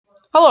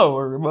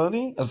Hello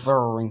everybody,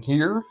 AzUrArInG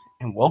here,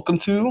 and welcome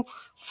to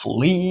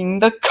Fleeing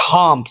the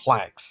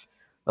Complex,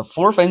 the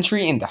fourth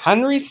entry in the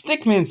Henry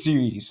Stickman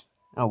Series.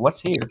 Oh,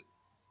 what's here?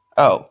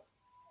 Oh.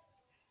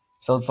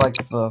 So it's like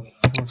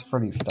what's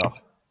pretty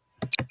stuff.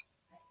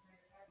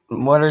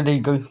 What are they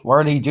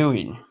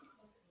doing?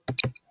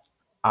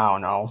 I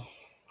don't know.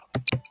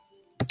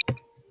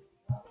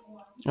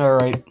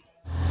 Alright.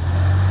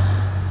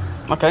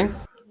 Okay.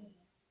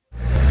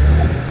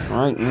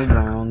 Alright, new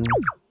ground.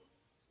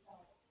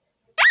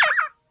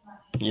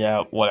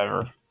 Yeah,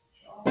 whatever.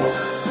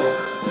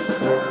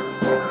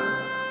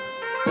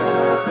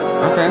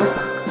 Okay.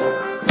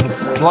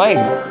 Let's play.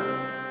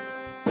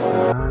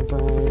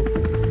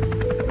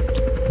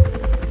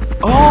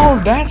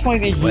 Oh, that's why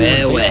they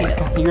just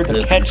got here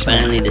to catch me.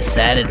 Finally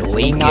decided to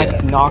wake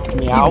up. Knocked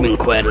me out. You've been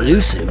quite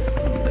elusive,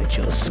 but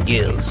your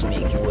skills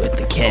make you worth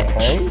the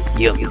cash. Okay.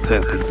 You'll be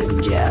perfect for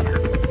the job.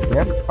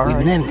 Yep, We've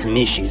been having some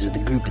issues with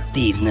a group of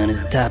thieves known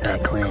as the Top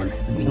Hat Clan.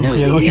 We know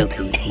you're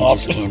guilty, you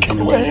just can't pin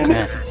them down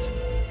crimes.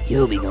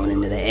 You'll be going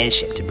into the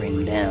airship to bring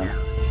them down.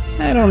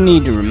 I don't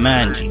need to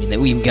remind you that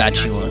we've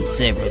got you on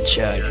several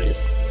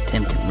charges.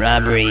 Attempted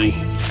robbery,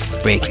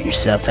 breaking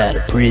yourself out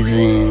of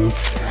prison,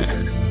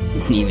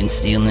 and even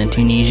stealing a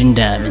Tunisian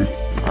diamond.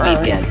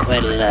 We've got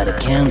quite a lot of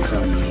counts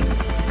on you.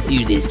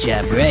 Do this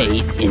job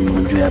right, and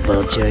we'll drop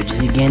all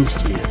charges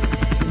against you.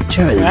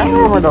 Charlie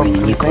here will be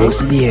bringing you close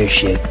to the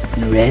airship.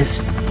 The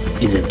rest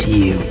is up to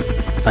you.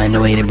 Find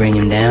a way to bring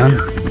him down,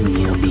 and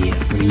you'll be a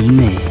free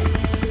man.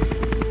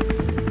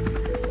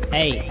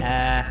 Hey,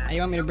 how do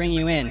you want me to bring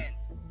you in?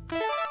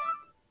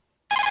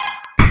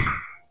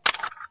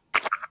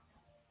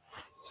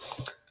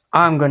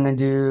 I'm gonna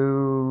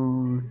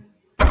do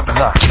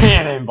the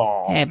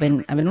cannonball. Hey, I've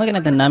been looking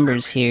at the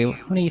numbers here.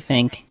 What do you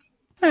think?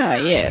 Ah,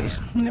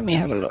 yes. Let me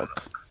have a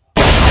look.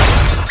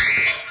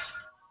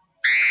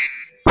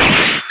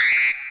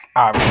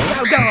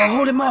 Go,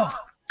 hold him off.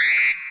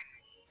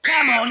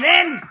 Come on,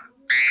 then.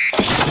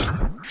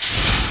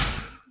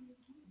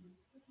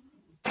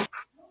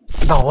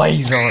 The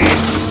laser.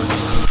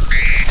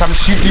 Time to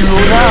shoot you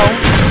now.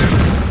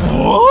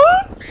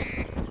 What?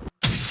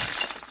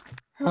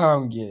 I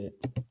don't get it.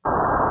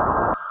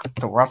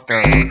 The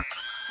roster.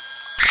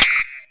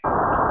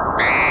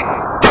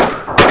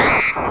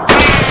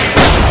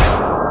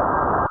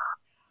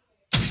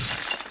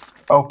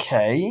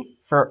 Okay.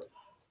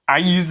 I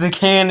used the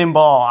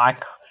cannonball. I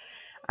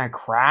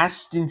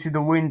crashed into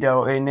the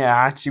window and I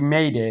actually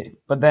made it,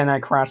 but then I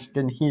crashed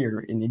in here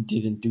and it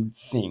didn't do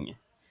a thing.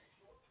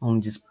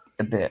 Only just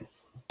a bit.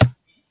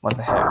 What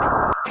the heck?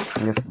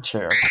 I guess the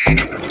chair.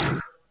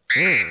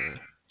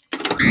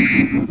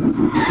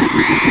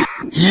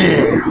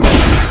 Yeah!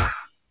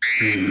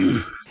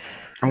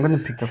 I'm gonna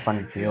pick the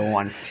funny feel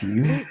ones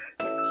too.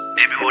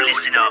 Everyone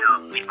listen up.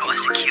 We've got a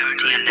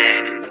security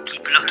alert.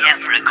 Keep a lookout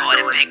for a guy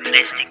in a big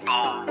plastic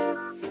ball.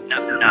 No,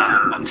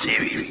 I'm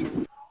serious.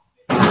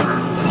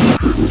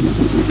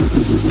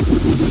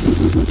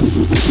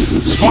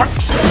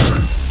 Sparks!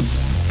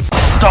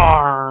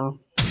 Darn!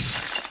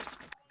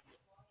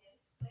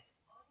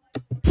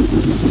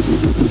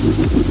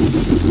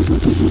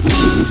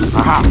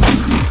 Aha!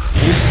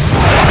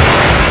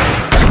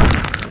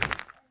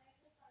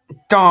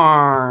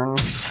 Darn!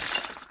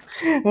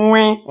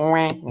 Wah.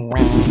 Alright.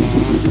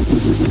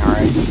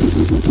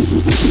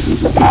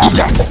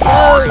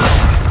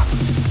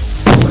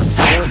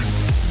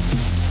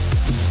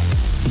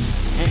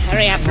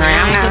 Hurry up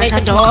now, activate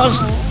the doors.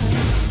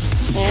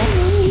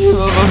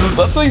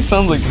 That's why he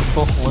sounds like it's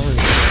so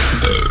hilarious.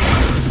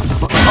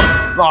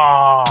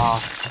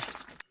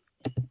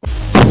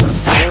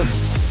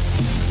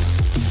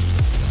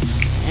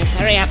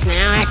 Hurry up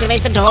now,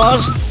 activate the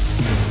doors.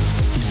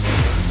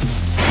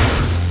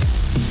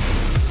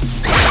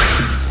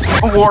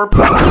 Warp!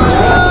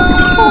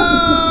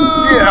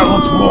 Yeah,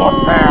 let's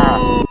warp there!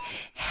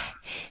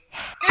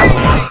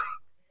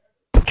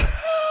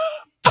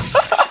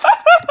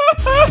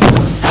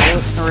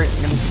 Alright,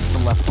 I'm gonna pick the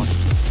left one.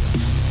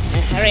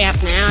 Hurry up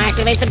now,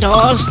 activate the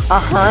doors.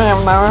 Hurry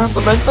up now,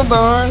 activate the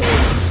doors!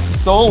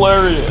 It's so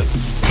hilarious.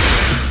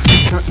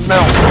 No.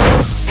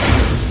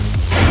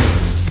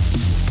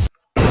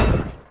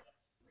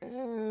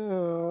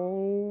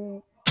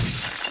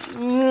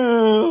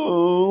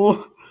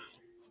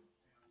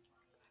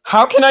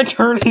 How can I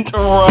turn into a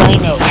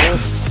rhino?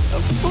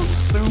 That's so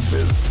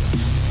stupid.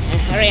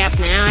 Hurry up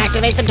now,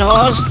 activate the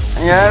doors.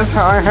 Yes,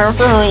 I have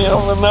to hurry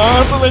up and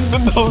now activate the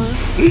doors.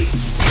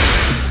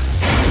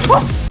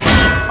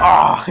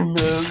 Ah, I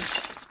missed.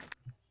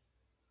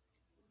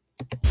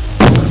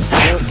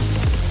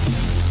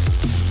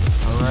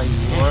 Alright,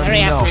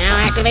 hurry up now,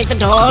 activate the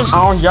doors.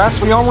 Oh yes,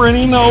 we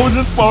already know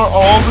this part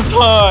all the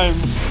time.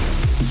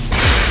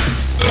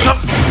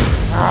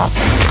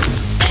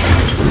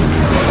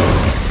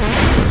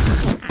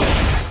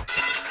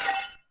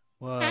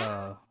 Whoa.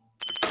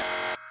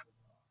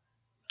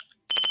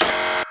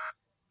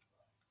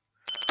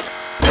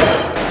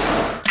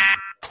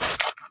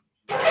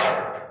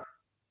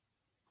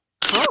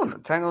 Oh, the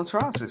tangled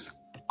trousers.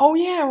 Oh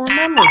yeah,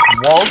 remember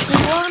Walt's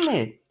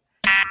Ramen.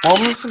 Well,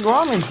 Mr.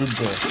 Gromit did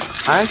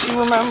this. I actually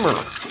remember.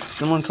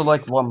 Similar to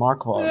like what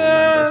Markov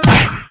remembers.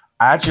 I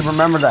actually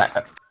remember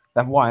that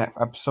one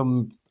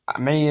episode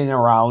made in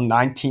around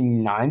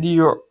 1990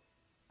 or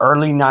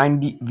early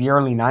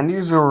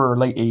 90s or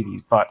late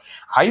 80s, but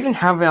I even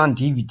have it on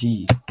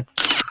DVD.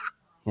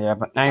 Yeah,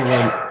 but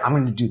anyway, I'm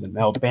gonna do the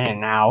male band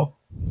now.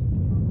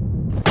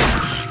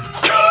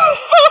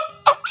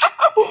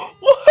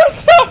 What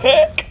the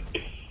heck?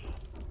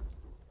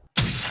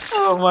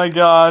 Oh my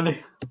god.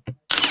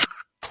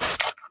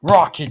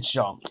 Rocket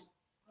jump.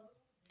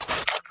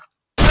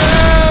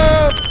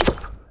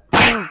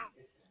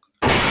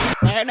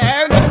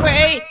 No, get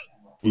away!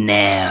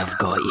 Now I've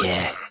got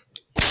you.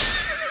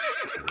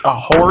 A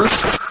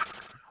horse?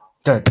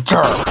 The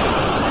dirt.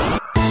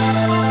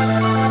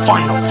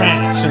 Final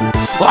Fantasy.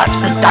 Let's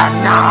be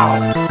done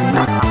now.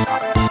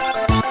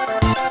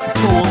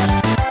 Tools.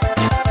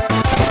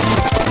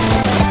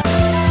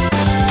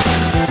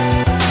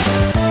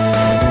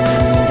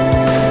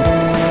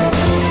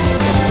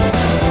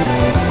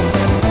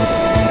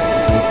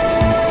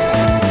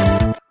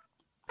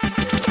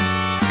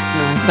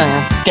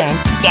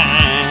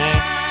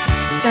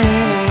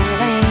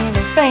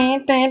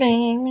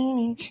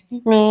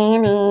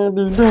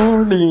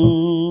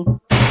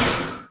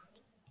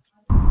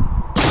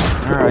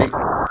 Alright.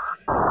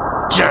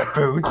 Jet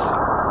boots.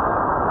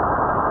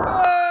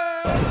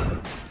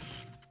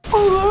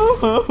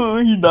 Oh,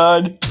 he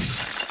died.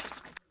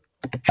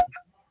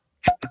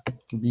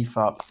 Beef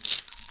up.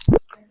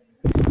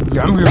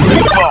 Yeah, I'm gonna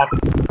beef up.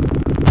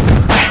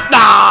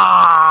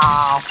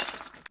 Ah!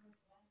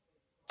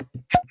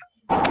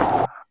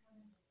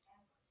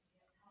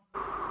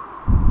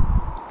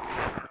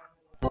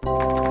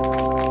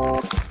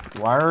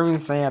 Why are we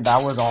saying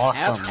that was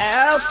awesome?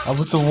 Help! That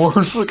was the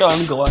worst look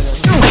on Glenn.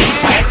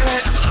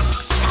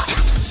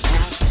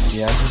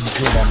 Yeah, just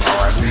did them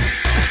already.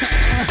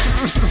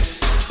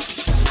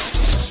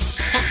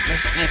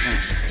 Listen.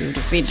 You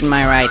defeated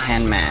my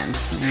right-hand man.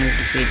 You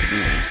defeated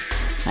me.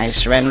 I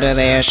surrender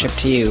the airship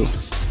to you.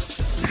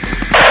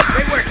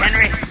 Great work,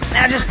 Henry.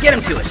 Now just get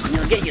him to us, and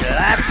he'll get you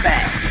life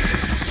back.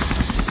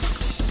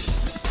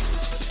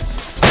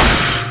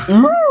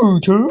 Ooh,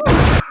 two.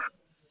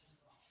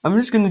 I'm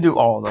just gonna do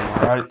all of them,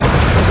 alright?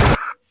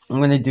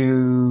 I'm gonna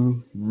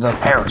do the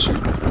parachute.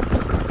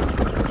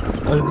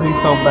 I think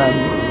how bad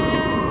this is.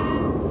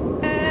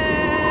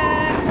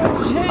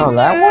 Oh,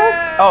 that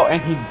worked? Oh,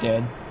 and he's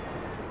dead.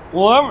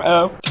 Well, I'm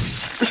effed.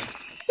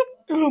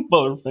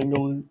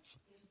 Butterfingers.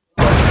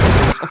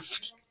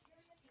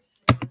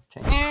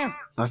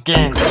 Let's get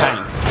in the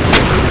tank.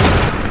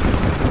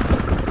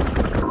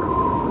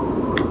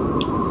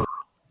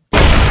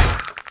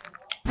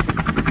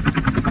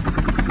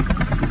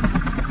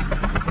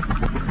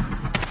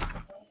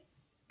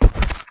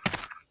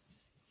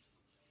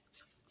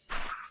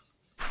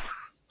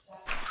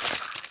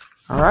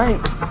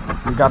 Alright,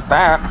 we got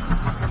that.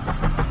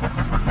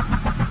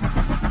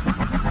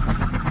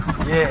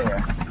 Yeah.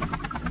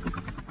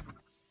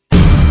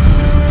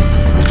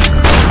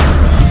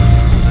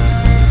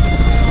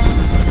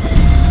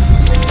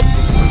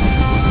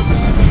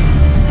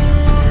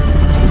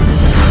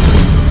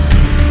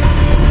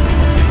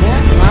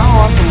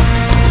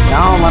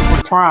 Now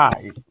let's try.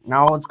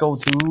 Now let's go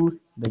to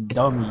the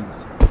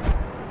dummies.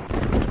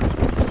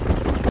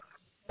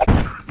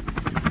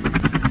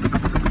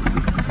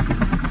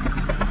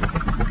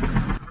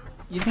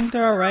 You think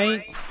they're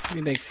alright?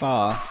 Pretty big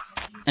fall.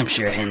 I'm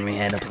sure Henry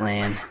had a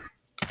plan.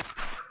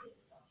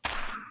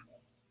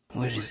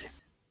 What is it?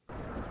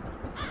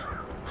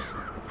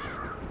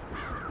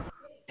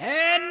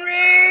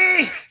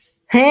 Henry!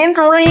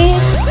 Henry!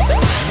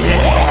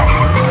 Yeah.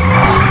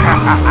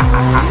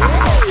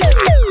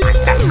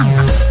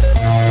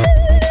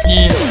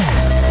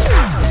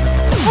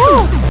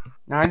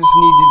 Now I just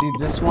need to do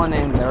this one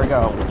and there we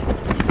go.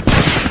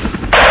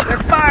 They're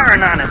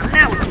firing on us.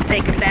 Now we can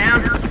take them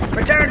down.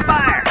 Return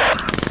fire.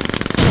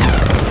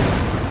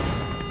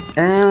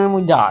 And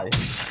we die.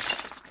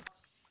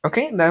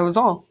 Okay, that was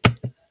all.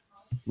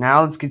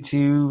 Now let's get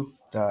to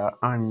the.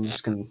 I'm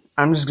just gonna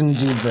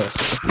do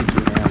this.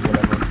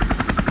 Whatever.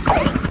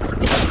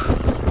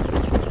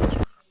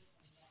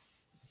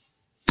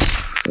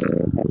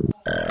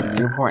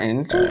 Import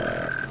energy.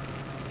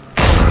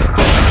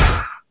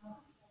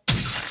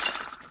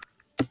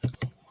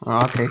 Oh,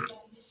 okay.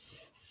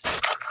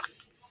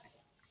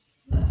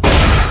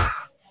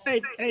 Hey,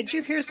 did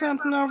you hear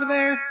something over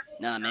there?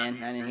 Nah, man,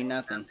 I didn't hear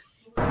nothing.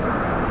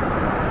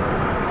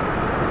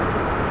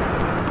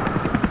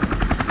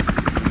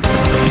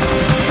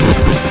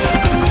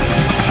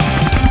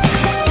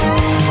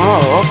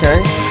 Oh,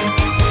 okay.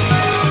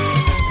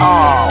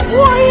 Oh,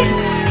 what?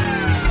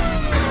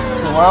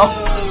 Well,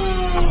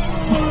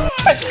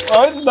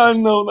 I did not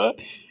know that.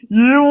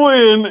 You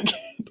win.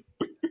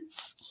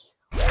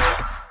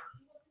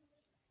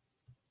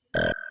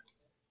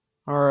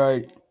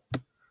 Alright.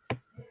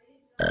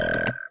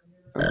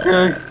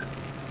 Okay.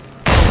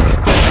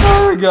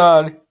 Oh my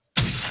god.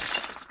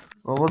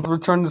 Well, let's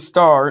return to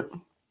start.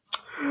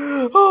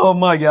 Oh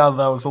my god,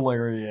 that was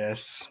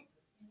hilarious.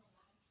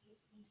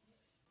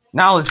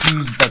 Now let's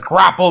use the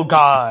grapple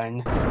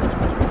gun.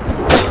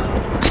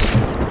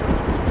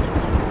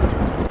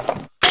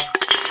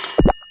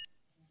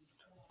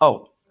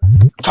 Oh,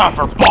 time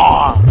for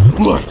bomb!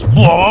 Let's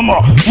blow him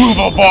up with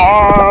a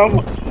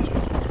bomb!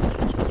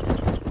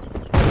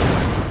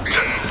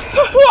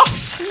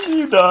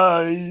 You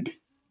died.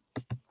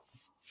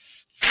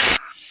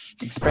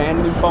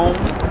 Expanding foam.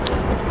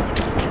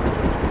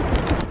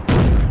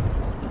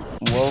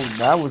 Whoa,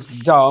 that was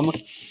dumb.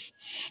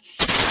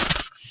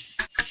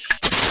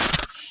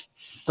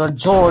 The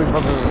joy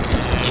brother.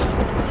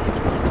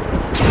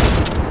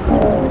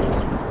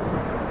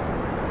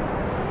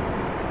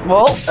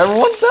 Well,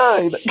 everyone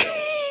died.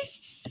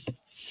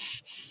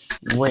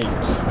 Wait.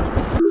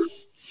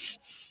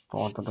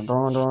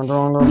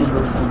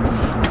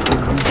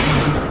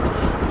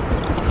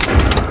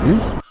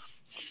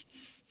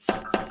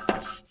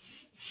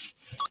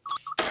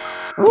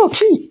 Oh,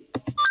 key.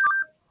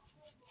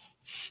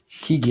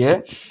 Key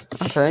get.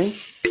 Okay.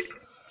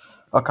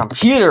 A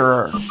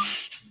computer.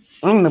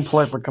 I'm gonna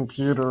play with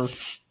computer.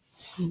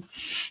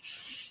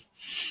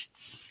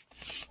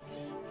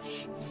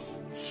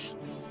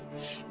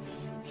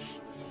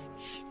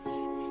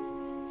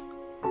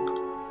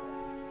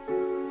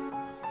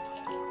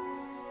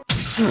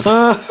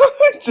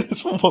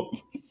 Just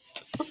one.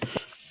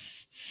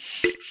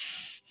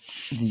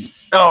 The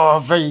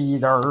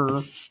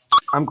elevator.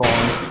 I'm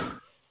going.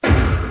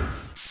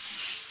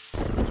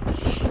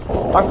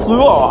 I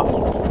flew off.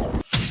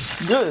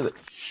 Good.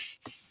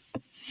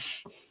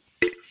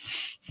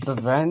 The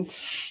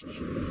vent.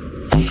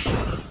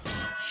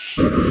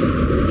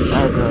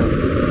 Okay.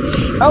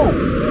 Oh!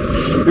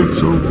 It's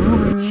a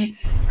ruby!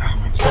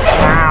 Let's get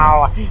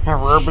now! A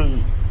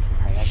ruby!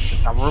 Let's get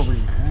the ruby!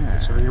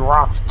 It should be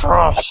Rock's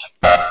Crush!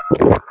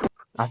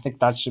 I think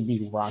that should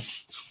be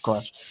Rock's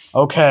Crush.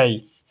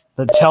 Okay.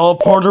 The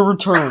teleporter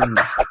returns.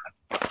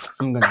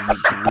 I'm gonna need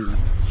to leave.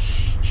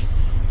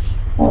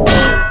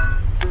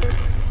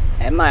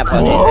 And my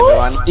apologies,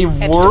 everyone. It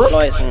Had to worked?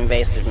 deploy some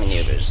invasive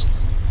maneuvers.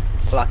 A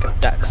flock of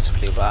ducks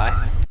flew by.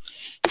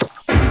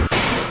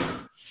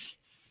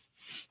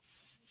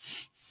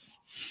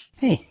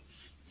 Hey,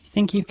 you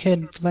think you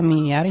could let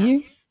me out of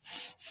here?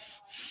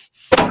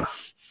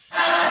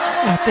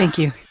 Oh, thank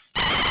you.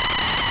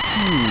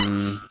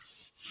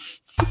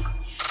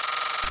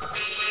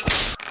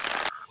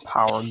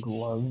 Power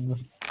glove.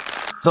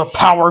 The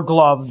power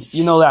glove.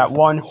 You know that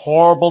one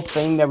horrible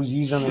thing that was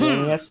used on the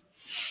NES?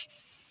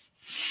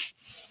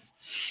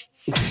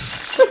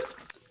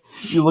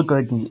 You look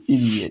like an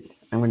idiot.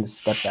 I'm gonna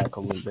step back a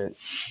little bit.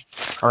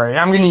 Alright,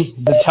 I'm gonna...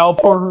 The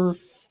teleporter...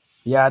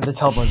 Yeah, the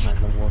teleporter's not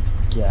gonna work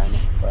again,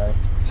 but...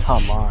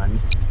 Come on.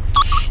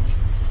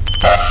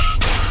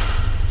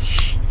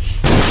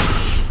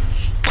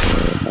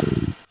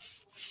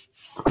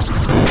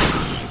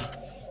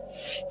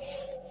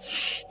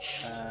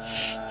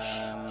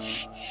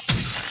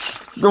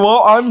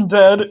 Well, I'm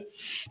dead.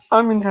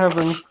 I'm in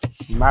heaven.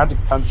 Magic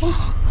pencil?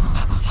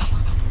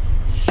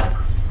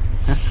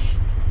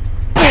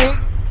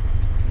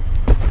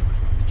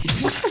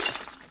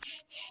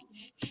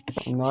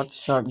 Not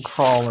shot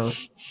crawler.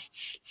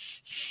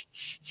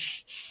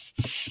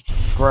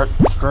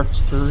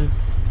 Stretch tooth.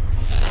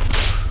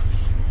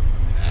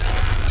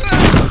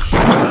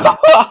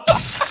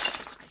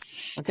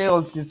 Okay,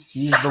 let's just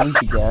use the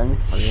leap again.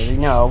 I already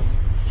know.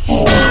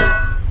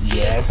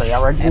 Yes, I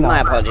already know. And my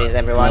apologies,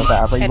 everyone.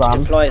 Had to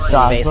deploy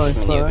some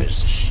invasive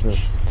maneuvers. A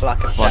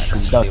flock of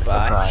ducks flew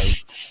by.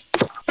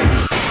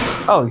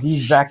 Oh,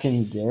 he's back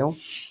in jail?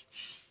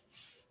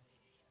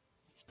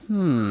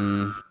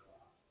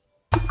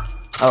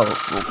 Oh,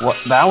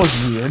 what? That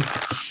was weird.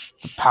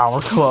 The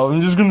power glove.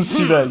 I'm just gonna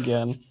see that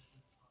again.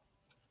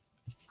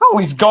 Oh,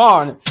 he's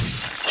gone.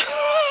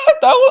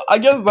 I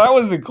guess that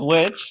was a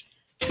glitch.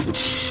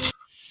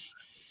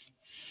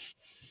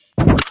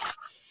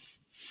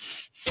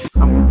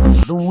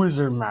 The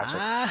wizard magic.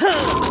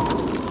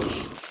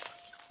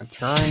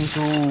 Return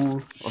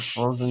to a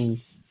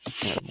frozen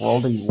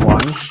worldy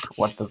one.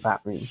 What does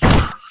that mean?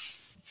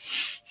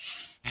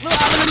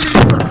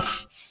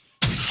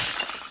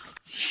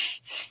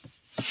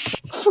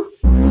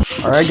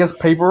 Alright, I guess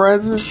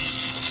paperizer.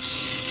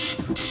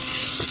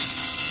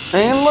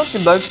 And look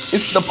at that,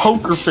 it's the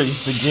poker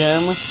face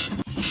again.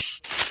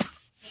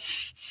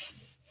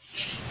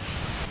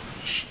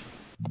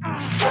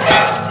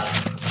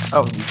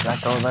 Oh, he's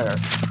back over there.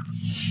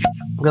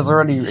 Because I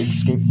already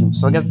escaped him,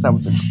 so I guess that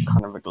was a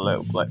kind of a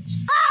glow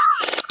glitch.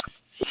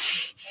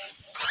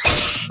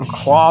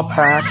 Claw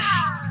pack.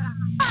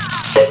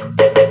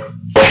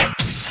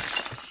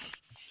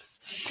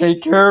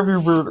 Take care of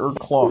your bird or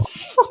claw.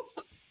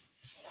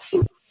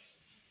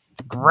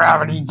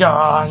 Gravity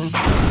gun.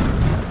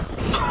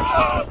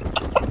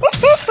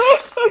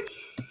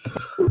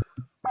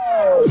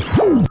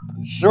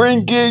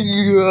 Shrinking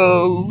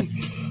you.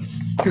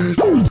 Yes,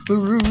 the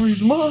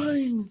ruby's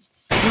mine.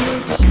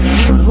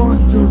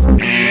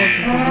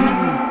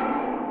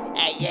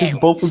 Because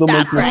both of them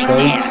make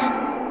mistakes,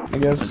 I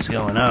guess. What's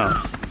going on?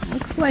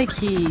 Looks like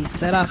he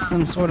set off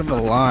some sort of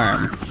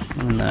alarm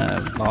in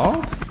the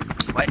vault.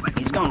 What?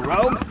 He's going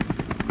rogue?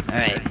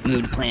 Alright,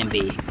 move to plan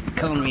B.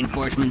 Call in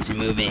reinforcements and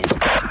move in.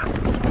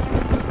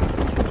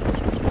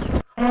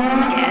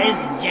 Yeah, this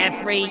is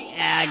Jeffrey.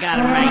 I got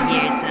him right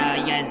here, so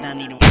you guys don't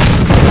need to...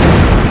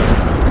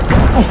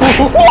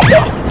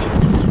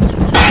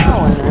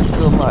 Oh, and there's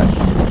so much.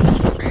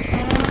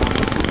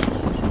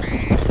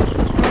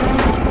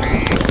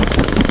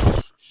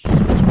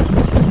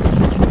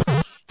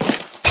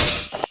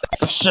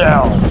 The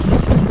shell.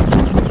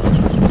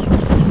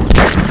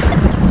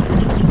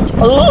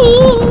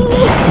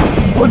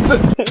 What the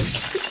heck?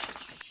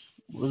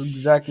 What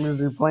exactly was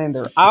he playing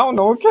there? I don't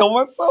know, kill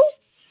myself?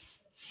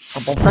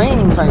 Couple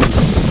pain.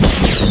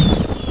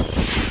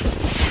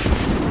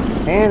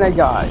 And I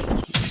died.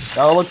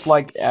 That looked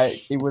like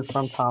it was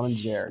from Tom and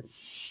Jerry.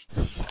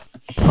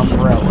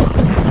 Umbrella.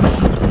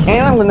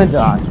 And I'm gonna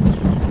die.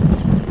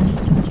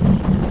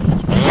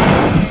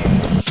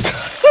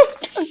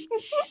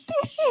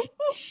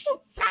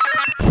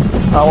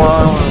 Power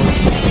armor.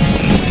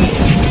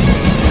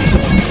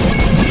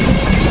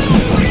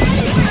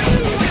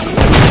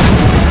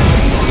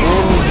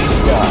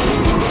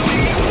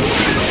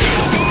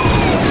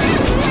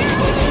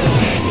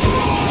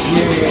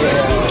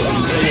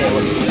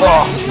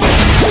 Awesome.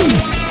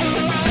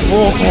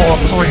 World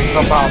War III's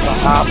about to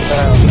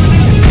happen.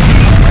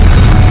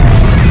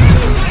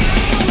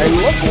 Hey,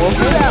 look, we'll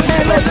get out,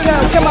 man. Let's go.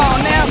 Come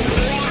on now.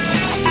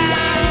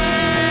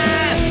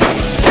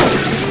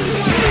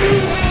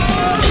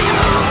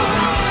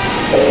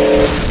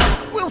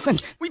 Wilson,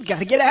 we've got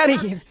to get out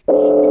of here.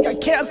 We've got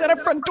chaos at our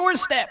front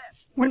doorstep.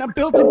 We're not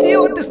built to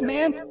deal with this,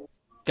 man.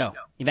 Go.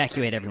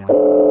 Evacuate everyone.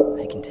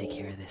 I can take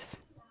care of this.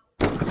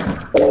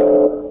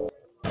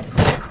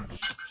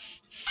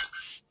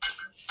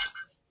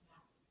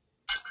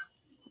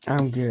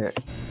 I'm good.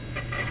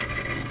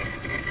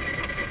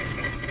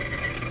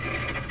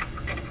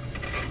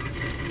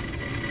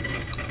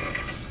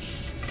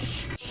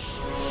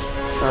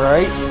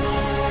 Alright.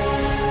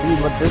 See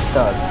what this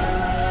does.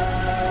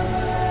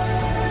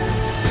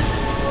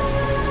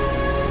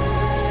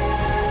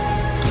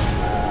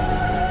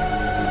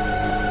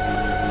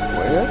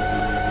 Where?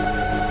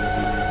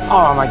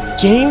 Oh, my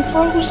game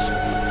froze?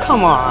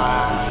 Come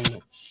on.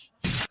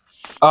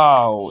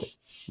 Oh,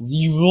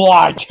 you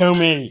lied to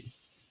me.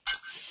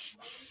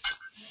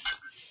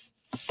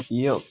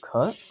 Yield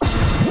cut.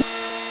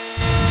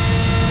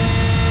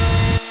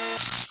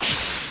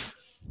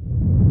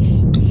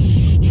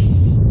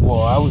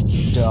 Well, I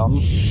was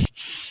dumb.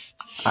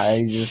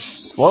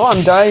 Well,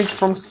 I'm dying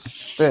from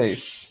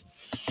space.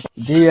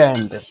 The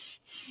end.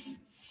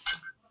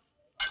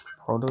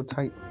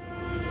 Prototype.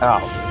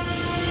 Ow.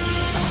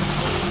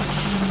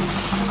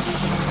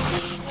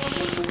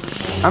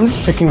 I'm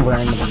just picking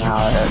random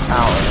now.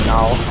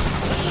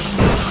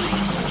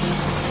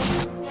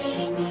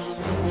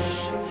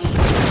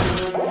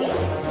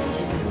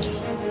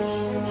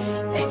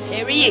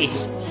 There he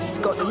is! He's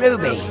got the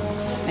ruby.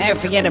 Now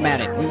forget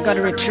about it. We've got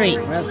to retreat,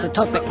 or else the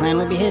Topic clan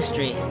will be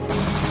history.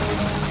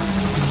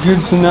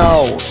 Good to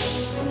know.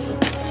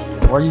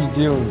 What are you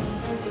doing?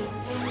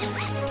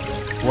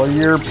 What,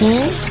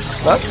 European?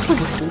 That's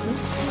pretty stupid.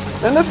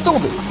 And that's still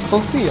it. So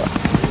see ya.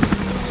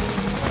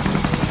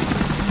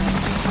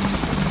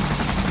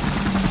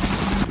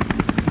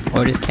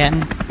 Orders,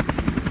 Captain?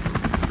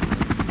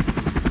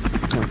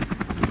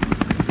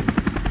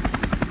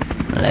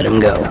 Let him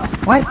go.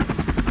 What?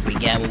 We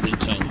got what we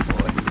came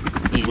for.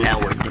 He's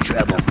not worth the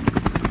trouble.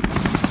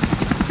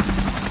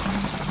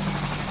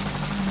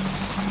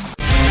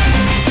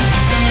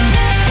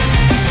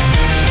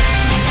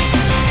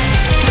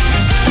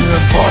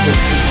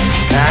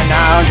 And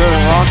now the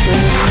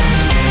rocket.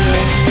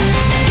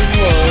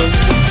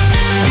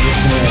 I'm just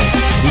gonna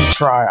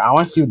retry. I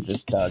want to see what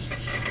this does.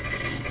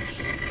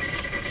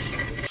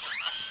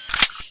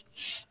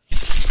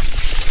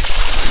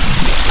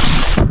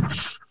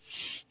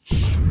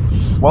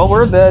 Well,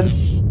 we're dead.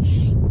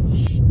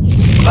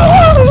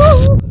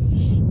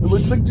 It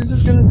looks like you're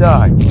just gonna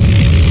die.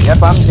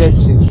 Yep, I'm dead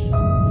too.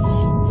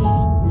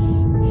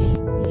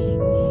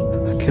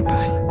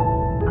 Goodbye.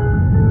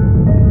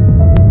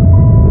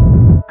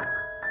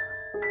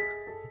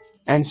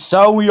 And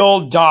so we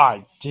all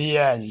died. The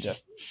end.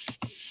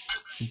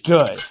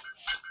 Good.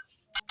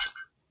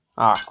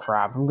 Ah,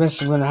 crap. I'm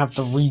guessing I'm gonna have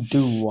to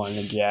redo one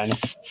again.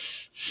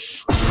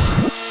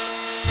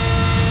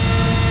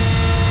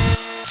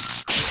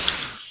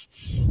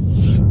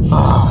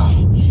 Ah.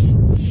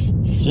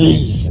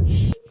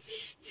 Jesus.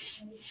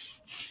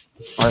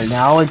 Alright,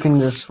 now I can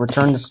just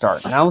return to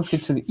start. Now let's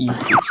get to the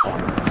E-Cruise one.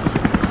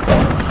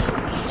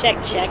 Check.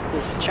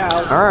 This is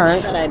Charles.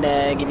 Alright. Thought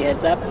I'd give you a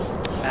heads up.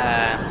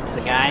 There's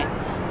a guy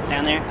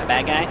down there, a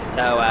bad guy.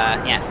 So,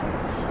 yeah.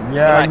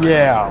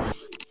 Yeah.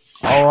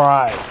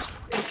 Alright.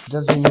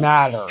 Doesn't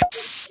matter.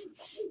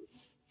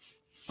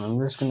 I'm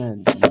just gonna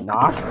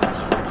knock.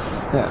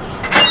 Yeah,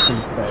 that's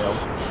gonna fail.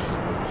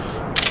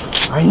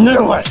 I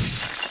knew it!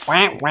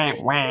 Wah, wah,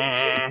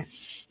 wah.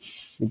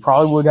 He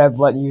probably would have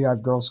let you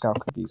have Girl Scout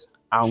cookies.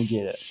 I don't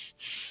get it.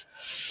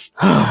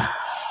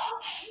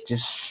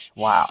 Just,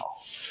 wow.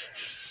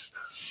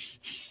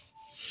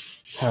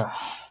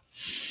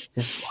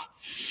 This one.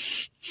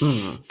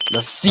 The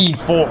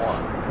C4.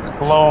 Let's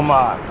blow him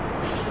up.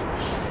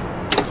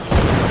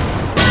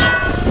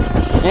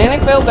 And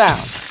it fell down.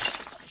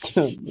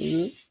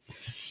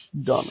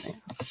 Dummy.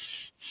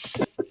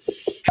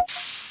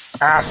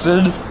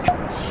 Acid.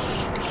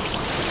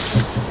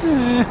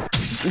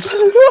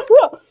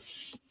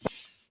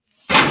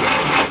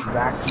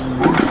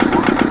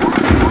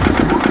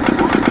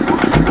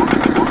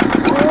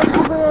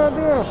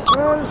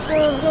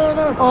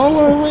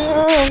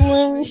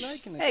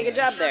 Hey, good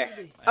job there.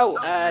 Oh,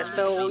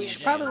 so we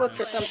should probably look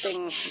for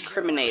something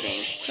incriminating.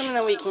 Something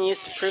that we can use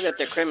to prove that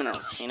they're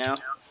criminals, you know?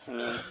 I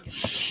mean...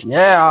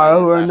 Yeah, I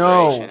don't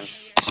know.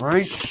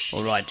 Right?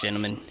 Alright,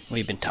 gentlemen.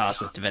 We've been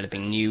tasked with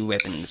developing new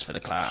weapons for the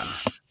clan.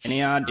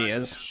 Any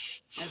ideas?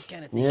 That's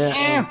kind of thing.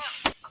 Yeah.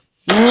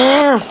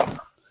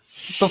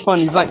 It's so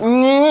funny. He's like,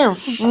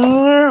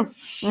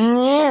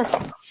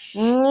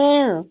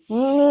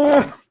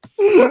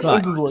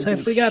 Right, so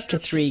if we go up to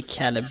 3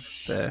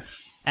 caliber...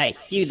 Hey,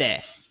 you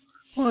there.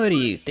 What do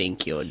you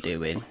think you're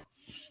doing?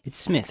 It's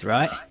Smith,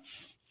 right?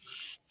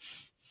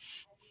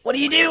 What are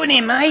you doing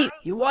here, mate?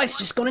 Your wife's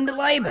just gone into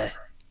labour.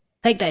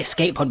 Take that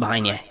escape pod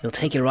behind you. It'll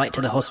take you right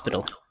to the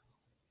hospital.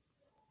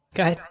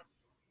 Go ahead.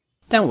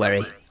 Don't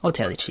worry. I'll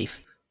tell the chief.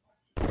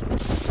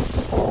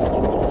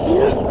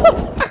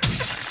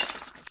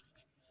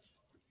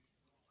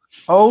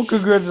 Oh,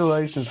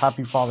 congratulations.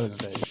 Happy Father's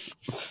Day.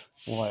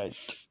 What?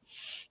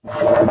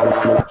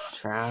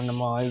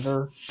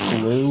 Randomizer.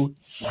 Glue.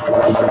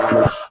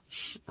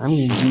 I'm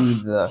just gonna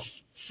use the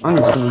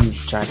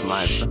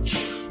randomizer.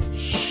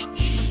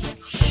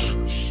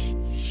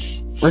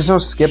 There's no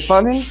skip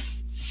button?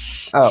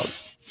 Oh,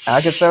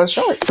 I guess that was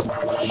short.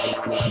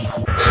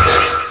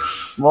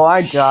 Well,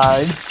 I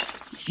died.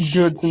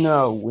 Good to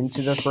know.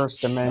 Into the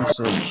first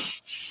dimension.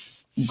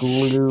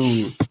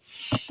 Glue.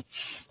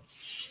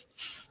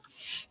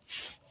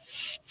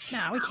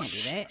 No, we can't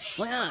do that.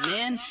 Why not,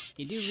 man?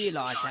 You do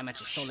realize how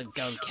much a solid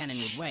gold cannon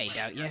would weigh,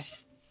 don't you?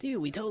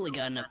 Dude, we totally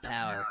got enough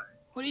power.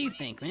 What do you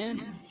think,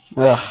 man?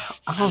 Ugh,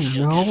 I don't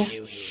know.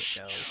 New here,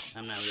 so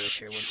I'm not really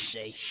sure what to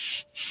say.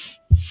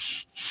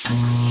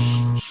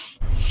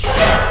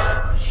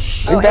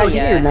 We're back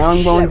here. Now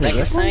I'm going to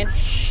record this sign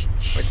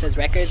where it says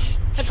records.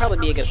 That'd probably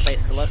be a good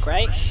place to look,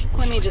 right?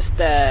 Let me just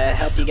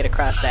help you get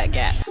across that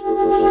gap.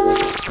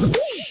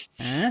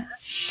 Huh?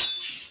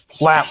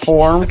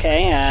 Platform.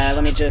 Okay,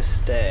 let me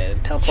just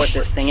teleport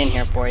this thing in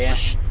here for you.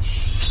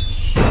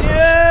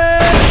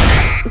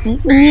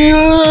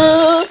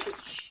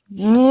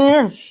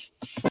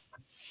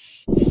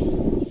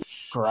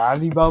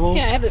 Gravity bubble?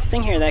 Yeah, I have this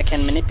thing here that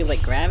can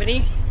manipulate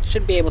gravity.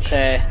 Should be able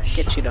to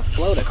get you to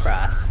float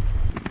across.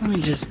 Let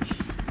me just...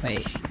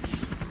 wait.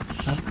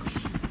 Up.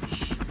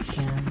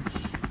 Down.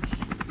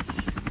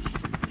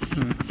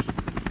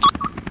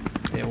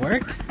 Did it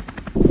work?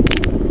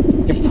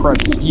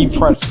 He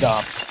pressed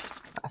up.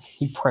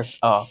 He pressed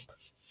up.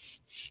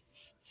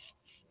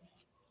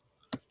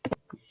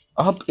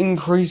 Up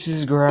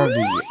increases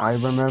gravity. I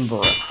remember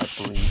it, I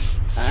believe.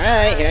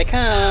 Alright, here I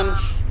come.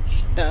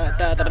 Da,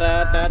 da, da,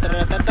 da, da,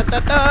 da, da, da,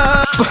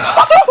 da.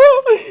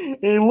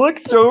 It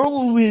looked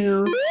so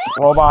weird.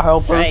 Robot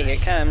helper. Alright, here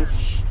it comes.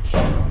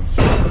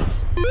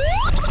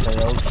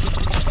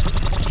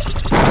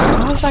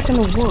 How's that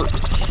gonna work?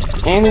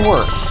 And it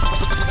worked.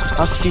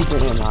 How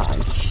stupid am I?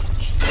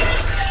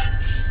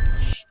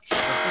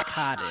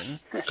 Pardon.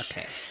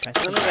 Okay. I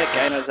don't know if that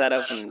guy knows how to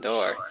open the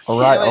door.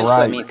 Alright, Anyways,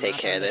 alright. Let me take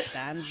care of this.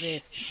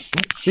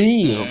 Let's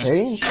see,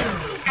 okay?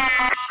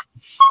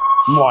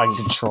 Mind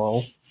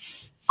control.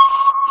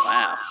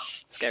 Wow,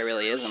 this guy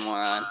really is a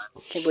moron.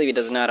 Can't believe he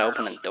doesn't know how to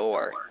open a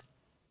door.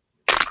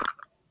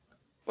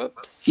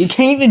 Whoops. You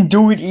can't even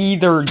do it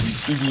either,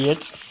 you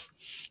idiot.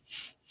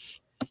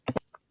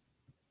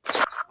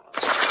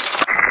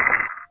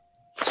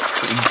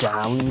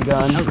 Down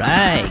gun.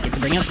 Alright, get to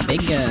bring out the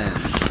big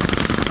guns.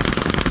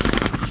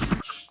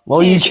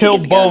 Well, you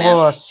killed both of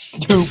us,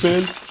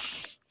 stupid.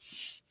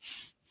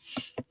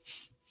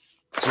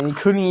 And he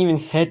couldn't even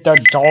hit the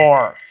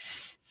door.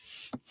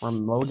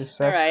 Remote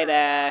access.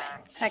 Alright,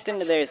 hacked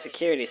into their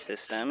security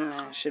system.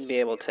 Should be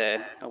able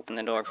to open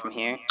the door from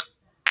here.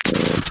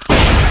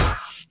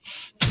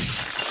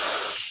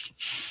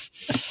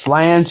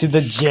 Slam to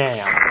the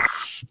jam.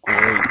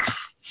 Great.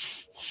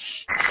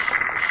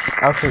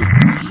 Okay,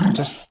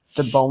 just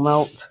the bone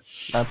melt.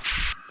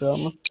 That's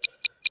dumb.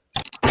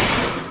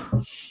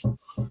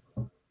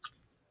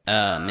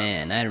 Oh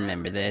man, I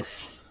remember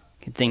this.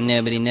 Good thing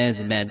nobody knows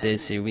about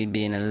this or we'd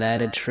be in a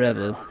lot of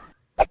trouble.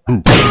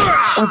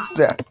 What's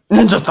that?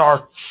 Ninja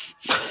Star!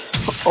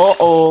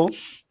 Uh-oh.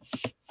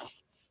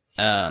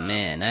 Oh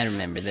man, I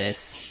remember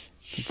this.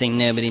 Good thing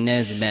nobody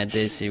knows about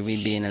this or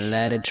we'd be in a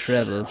lot of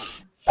trouble.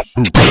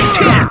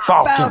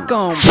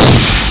 Falcon!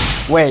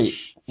 Wait,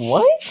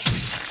 what?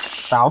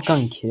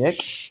 Falcon kick?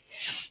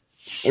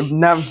 He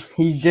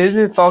did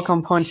the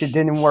Falcon punch, it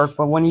didn't work,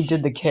 but when he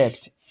did the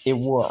kick, it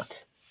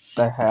worked.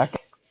 The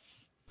heck?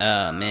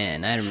 Oh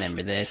man, I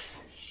remember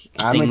this.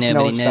 I think makes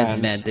nobody no knows sense.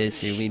 about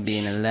this, or we'd be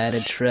in a lot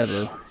of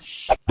trouble.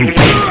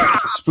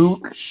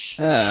 Spook.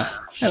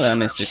 Oh, hello,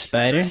 Mr.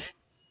 Spider.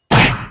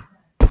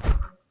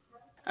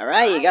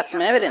 Alright, you got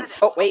some evidence.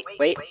 Oh, wait.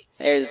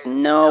 There's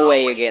no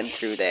way you're getting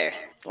through there.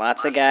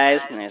 Lots of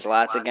guys, and there's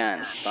lots of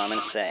guns. That's all I'm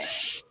gonna say.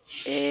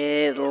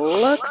 It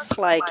looks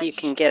like you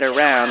can get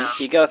around if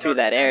you go through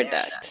that air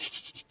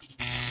duct.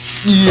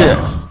 Yeah.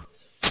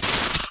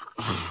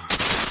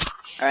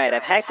 Alright,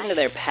 I've hacked into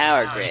their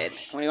power grid.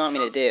 What do you want me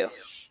to do?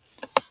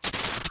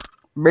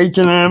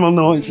 Making animal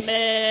noise.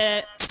 Okay.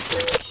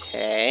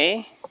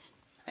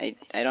 I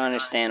don't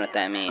understand what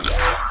that means.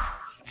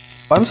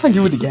 Why don't I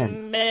do it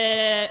again?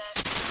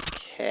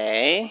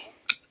 Okay.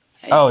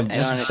 It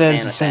just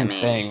says the same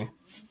thing.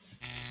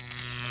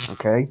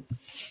 Okay.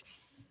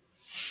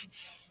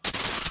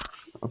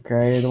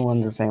 Okay, I don't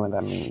understand what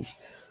that means.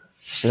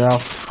 Shut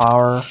off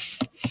power.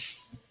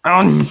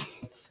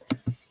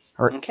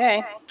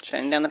 Okay,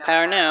 shutting down the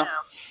power now.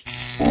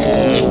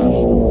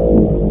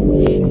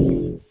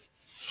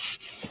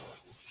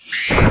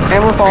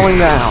 And we're falling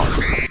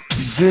down.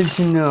 Good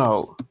to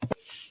know.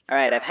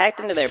 Alright, I've hacked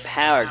into their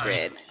power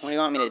grid. What do you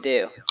want me to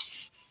do?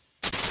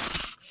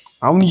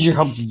 I don't need your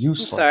help, you're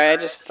useless. Sorry, I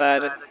just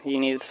thought you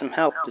needed some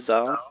help, is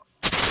all.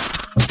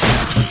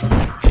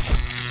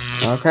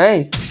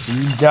 Okay,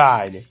 you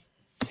died.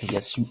 I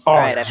guess you are.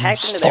 Alright, I've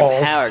hacked into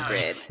their power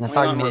grid. I What do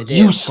thought you want you me were to do?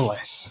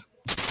 useless.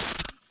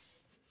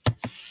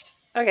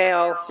 Okay,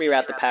 I'll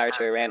reroute the power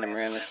to a random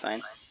room, it's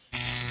fine.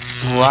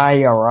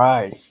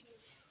 Alright.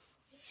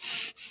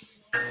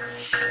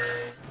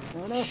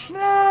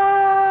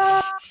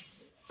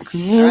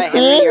 Alright,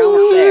 Henry, you're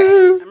almost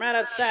there. I'm right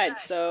outside,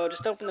 so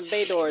just open the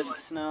bay doors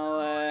and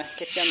I'll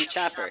get you on the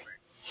chopper.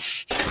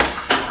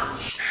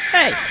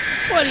 Hey,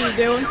 what are you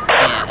doing?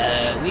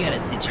 Yeah, we got a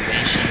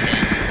situation down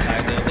in the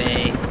cargo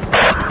bay.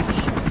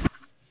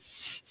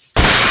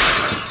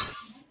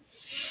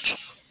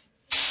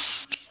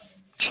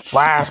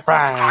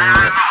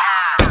 Flashbang!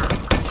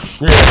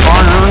 Yeah,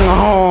 fire in the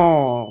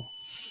hole!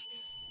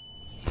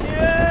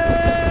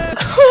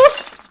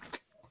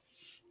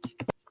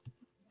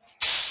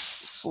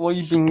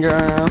 Sleeping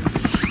girl.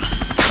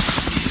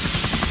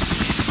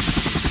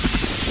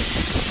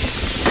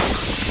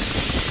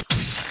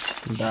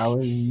 That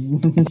was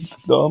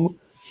dumb.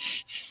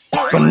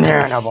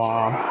 Banana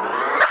bomb.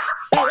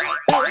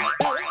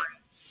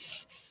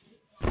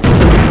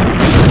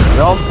 We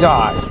all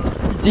die.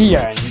 The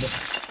end.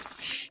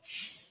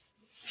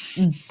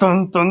 Dun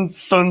dun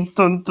dun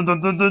dun dun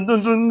dun dun dun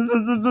dun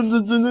dun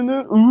dun dun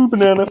dun. Ooh,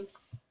 banana.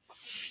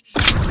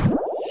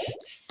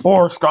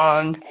 Force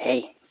gone.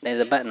 Hey, there's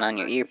a button on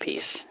your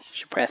earpiece. You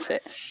should press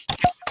it.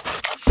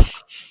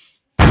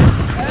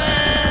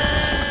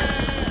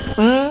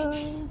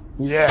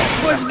 Yeah.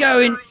 What's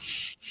going?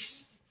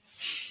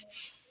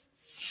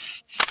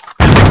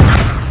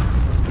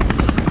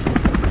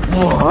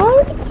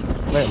 What?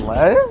 Wait,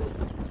 what?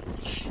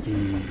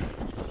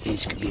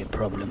 This could be a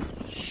problem.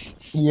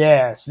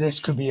 Yes, this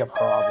could be a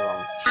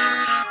problem.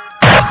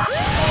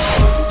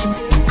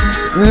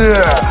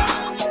 Yeah.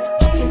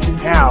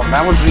 Now,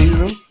 that was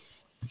easy.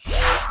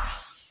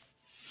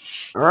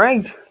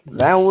 Alright,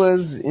 that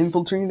was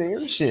Infiltrating the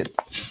Airship.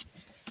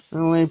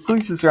 Anyway,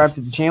 please subscribe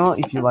to the channel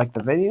if you like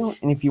the video,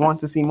 and if you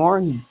want to see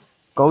more,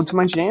 go to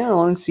my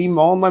channel and see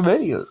all my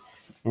videos.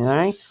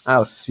 Alright,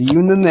 I'll see you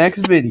in the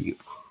next video.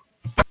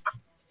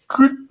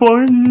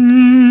 Goodbye!